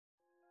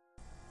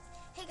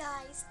Hey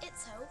guys,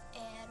 it's Hope,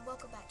 and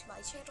welcome back to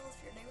my channel.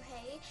 If you're new,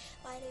 hey,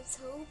 my name's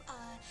Hope.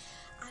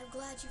 I'm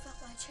glad you found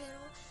my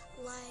channel.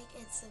 Like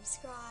and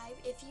subscribe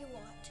if you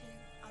want to.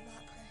 I'm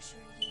not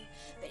pressuring you.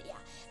 But yeah,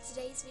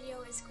 today's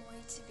video is going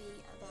to be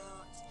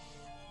about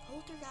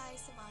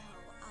poltergeist in my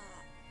home.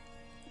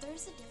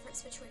 There's a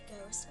difference between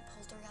ghost and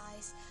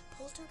poltergeist.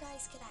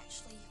 Poltergeist can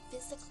actually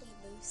physically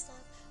move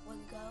stuff, when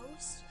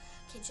ghosts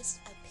can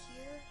just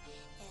appear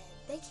and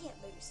they can't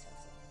move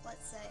stuff.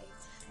 Let's say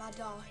my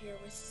doll here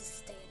was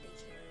just standing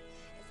here.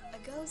 If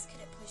a ghost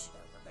couldn't push it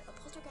over, but a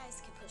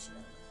poltergeist can push it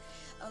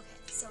over.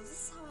 Okay, so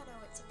this is how I know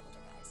it's a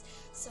poltergeist.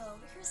 So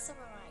here's some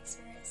of my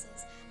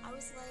experiences. I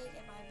was laying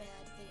in my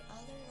bed the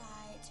other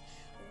night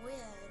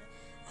when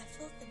I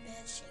felt the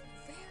bed shake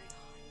very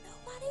hard.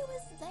 Nobody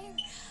was there.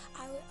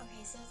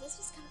 Okay, so this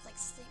was kind of like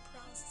sleep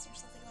paralysis or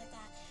something like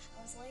that.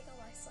 I was laying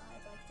on my side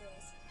like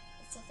this,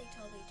 and something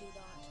told me do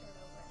not turn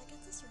over. And I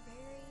got this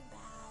very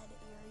bad,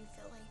 eerie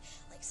feeling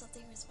like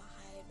something was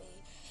behind me.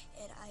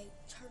 And I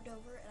turned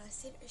over and I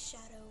seen a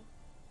shadow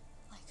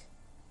like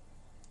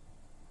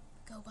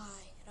go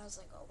by, and I was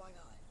like, oh my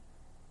god.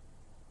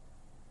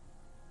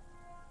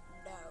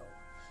 No.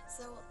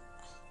 So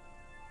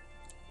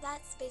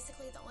that's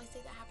basically the only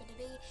thing that happened to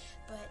me,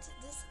 but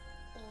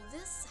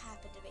this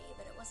happened to me,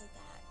 but it wasn't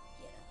that,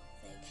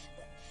 thing.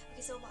 But,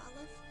 okay, so I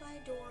left my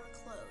door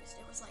closed.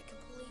 It was like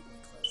completely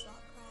closed, not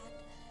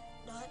cracked,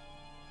 not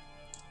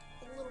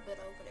a little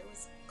bit open. It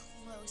was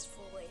closed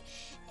fully,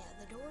 and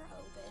the door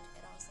opened,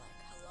 and I was like,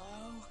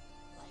 hello,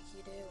 like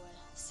you do in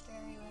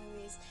scary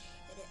movies,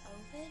 and it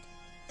opened,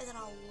 and then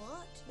I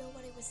looked,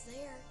 nobody was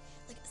there.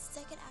 Like a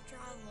second after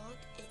I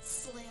looked, it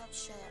slammed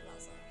shut, and I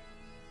was like,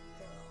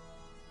 girl,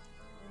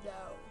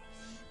 no.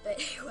 But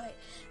anyway,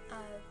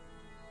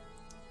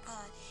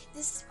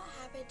 this is what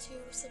happened to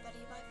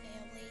somebody in my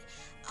family.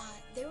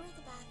 They were in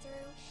the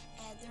bathroom,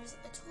 and there's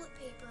a toilet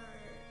paper,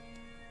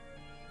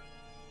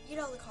 you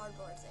know, the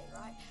cardboard thing,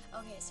 right?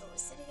 Okay, so it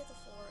was sitting at the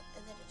floor,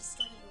 and then it just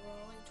started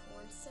rolling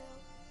towards them,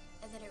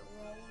 and then it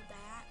rolled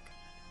back.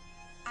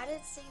 I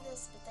didn't see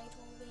this, but they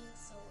told me,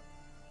 so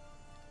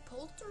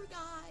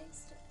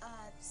poltergeist.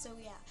 So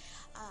yeah,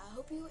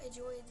 hope you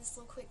enjoyed this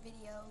little quick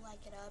video. Like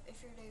it up.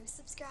 If you're new,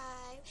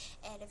 subscribe,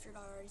 and if you're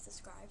not already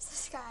subscribed,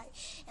 subscribe.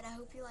 And I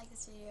hope you like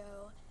this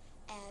video,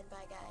 and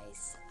bye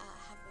guys.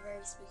 Have a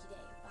very spooky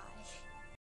day. Bye.